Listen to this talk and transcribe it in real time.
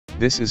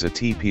This is a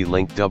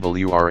TP-Link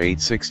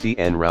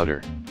WR850N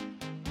router.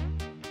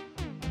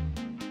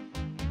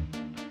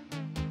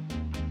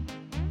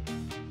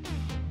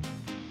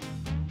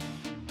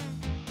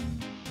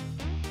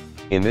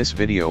 In this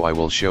video I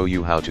will show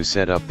you how to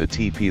set up the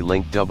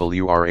TP-Link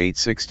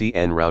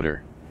WR850N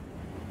router.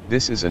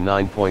 This is a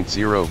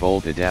 9.0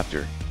 volt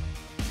adapter.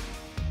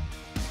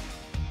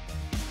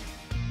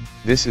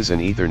 This is an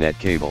Ethernet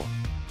cable.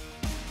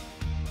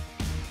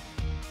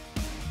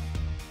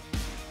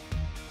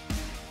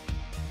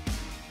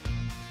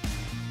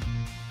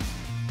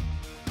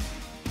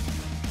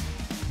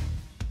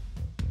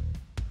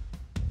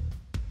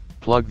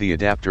 Plug the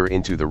adapter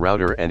into the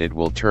router and it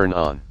will turn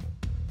on.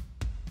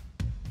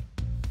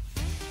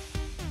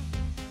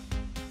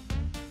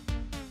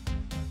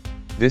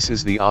 This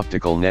is the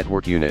optical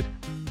network unit,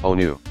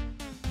 ONU.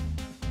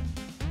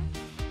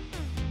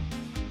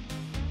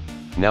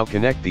 Now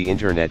connect the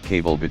internet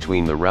cable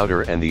between the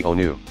router and the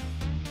ONU.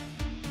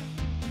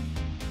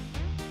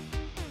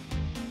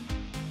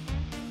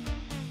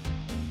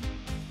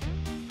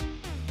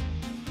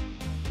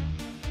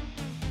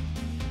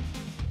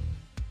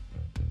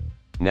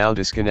 Now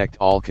disconnect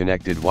all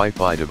connected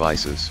Wi-Fi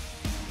devices.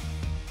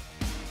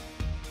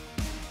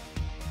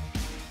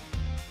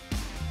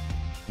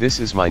 This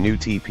is my new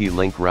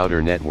TP-Link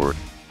router network.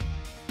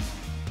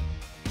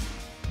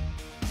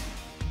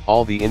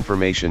 All the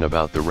information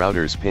about the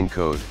router's PIN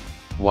code,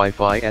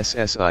 Wi-Fi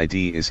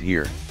SSID is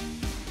here.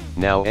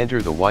 Now enter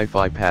the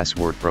Wi-Fi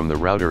password from the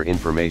router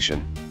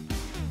information.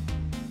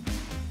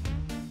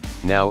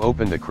 Now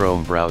open the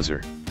Chrome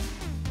browser.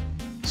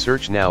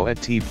 Search now at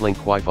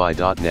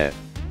tplinkwifi.net.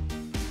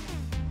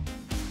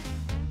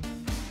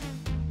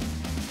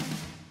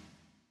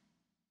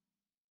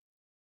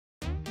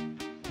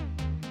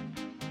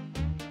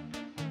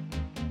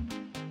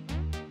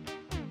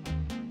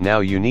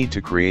 Now you need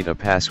to create a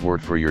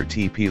password for your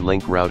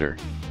TP-Link router.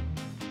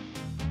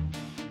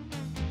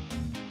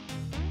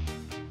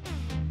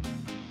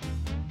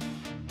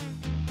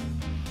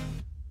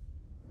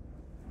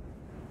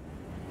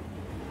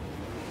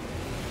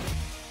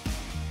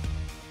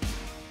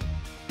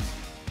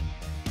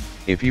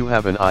 If you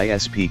have an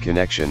ISP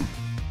connection,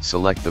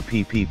 select the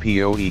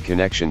PPPoE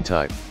connection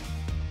type.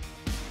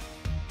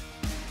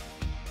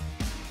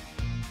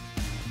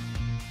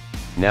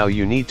 Now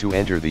you need to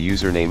enter the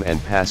username and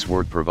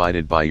password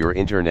provided by your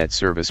internet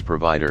service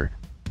provider.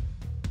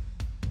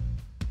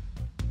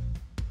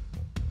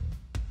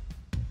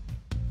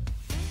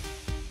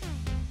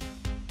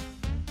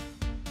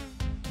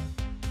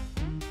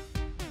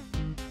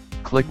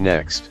 Click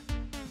Next.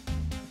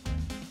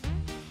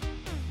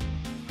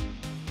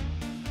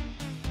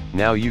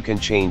 Now you can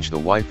change the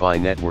Wi-Fi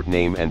network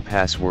name and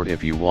password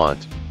if you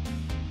want.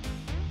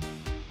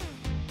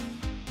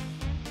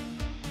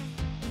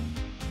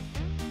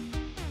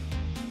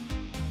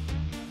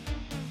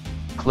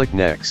 Click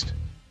Next.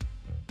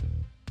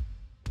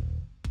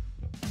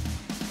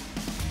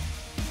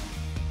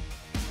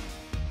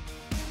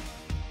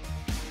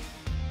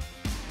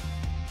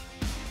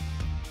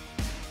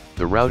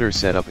 The router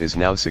setup is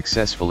now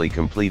successfully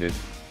completed.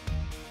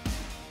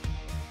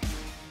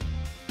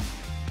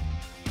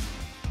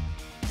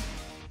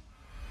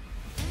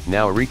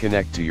 Now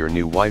reconnect to your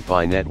new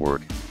Wi-Fi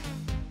network.